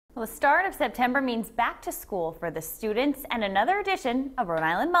Well, the start of September means back to school for the students and another edition of Rhode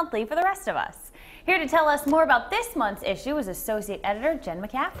Island Monthly for the rest of us. Here to tell us more about this month's issue is Associate Editor Jen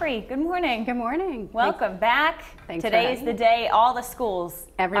McCaffrey. Good morning. Good morning. Welcome back. Thanks. Today is the day all the schools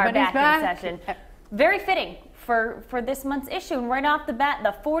are back in session. Very fitting for this month's issue. And right off the bat,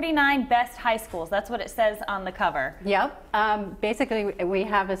 the 49 best high schools. That's what it says on the cover. Yep. Basically, we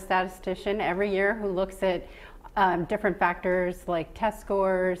have a statistician every year who looks at different factors like test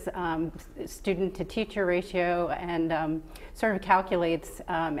scores, student to teacher ratio, and sort of calculates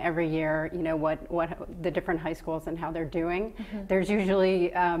every year, what the different high schools and how they're doing. Mm-hmm. There's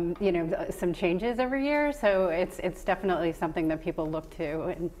usually, some changes every year, so it's definitely something that people look to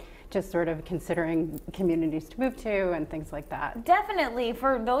and just sort of considering communities to move to and things like that. Definitely,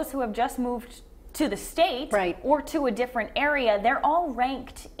 for those who have just moved to the state, right, or to a different area, they're all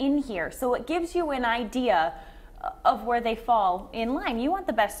ranked in here, so it gives you an idea of where they fall in line. You want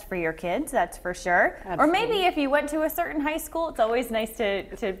the best for your kids, that's for sure. Absolutely. Or maybe if you went to a certain high school, it's always nice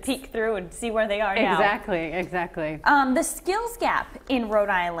to peek through and see where they are now. Exactly. The skills gap in Rhode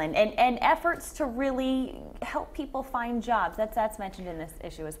Island and efforts to really help people find jobs, that's mentioned in this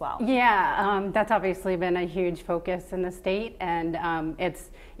issue as well. Yeah, that's obviously been a huge focus in the state, and it's,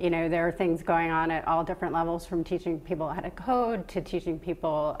 there are things going on at all different levels, from teaching people how to code to teaching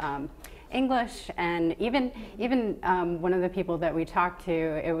people English, and even one of the people that we talked to,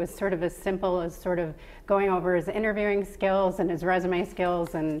 it was sort of as simple as sort of going over his interviewing skills and his resume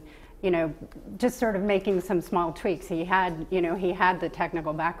skills, and just sort of making some small tweaks. He had the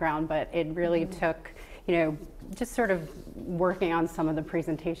technical background, but it really took just sort of working on some of the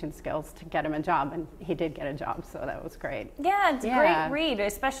presentation skills to get him a job, and he did get a job, so that was great. Yeah, it's a great read,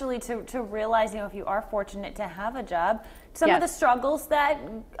 especially to realize, if you are fortunate to have a job, some of the struggles that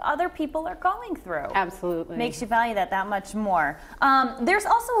other people are going through. Absolutely. Makes you value that much more. There's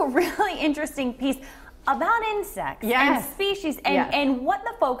also a really interesting piece about insects and species and what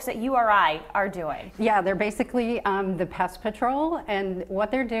the folks at URI are doing. Yeah, they're basically the pest patrol, and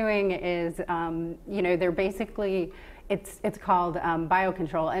what they're doing is, they're basically, it's called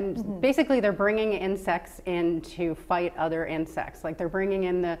biocontrol, and basically they're bringing insects in to fight other insects. Like, they're bringing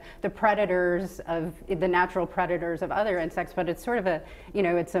in the predators of the natural predators of other insects, but it's sort of a,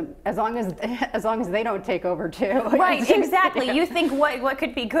 it's as long as they don't take over too. Right, exactly. You think what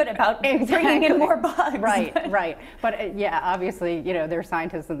could be good about bringing in more bugs? Right. But obviously, they're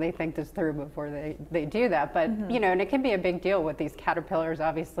scientists and they think this through before they do that. But and it can be a big deal with these caterpillars.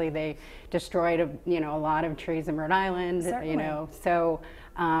 Obviously, they destroyed a lot of trees in Rhode Island. Certainly.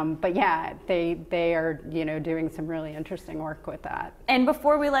 But yeah, they are doing some really interesting work with that. And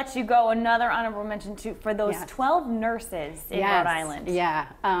before we let you go, another honorable mention too for those 12 nurses in Rhode Island.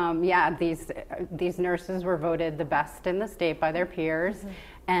 These nurses were voted the best in the state by their peers.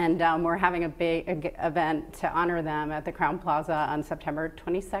 And we're having a big event to honor them at the Crown Plaza on September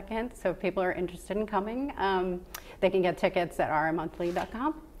 22nd. So if people are interested in coming, they can get tickets at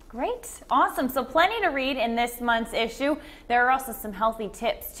rmonthly.com. Great. Awesome. So plenty to read in this month's issue. There are also some healthy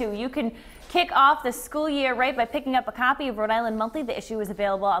tips too. You can kick off the school year right by picking up a copy of Rhode Island Monthly. The issue is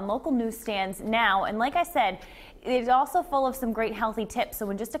available on local newsstands now. And like I said, it's also full of some great healthy tips. So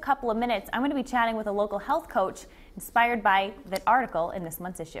in just a couple of minutes, I'm going to be chatting with a local health coach inspired by that article in this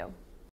month's issue.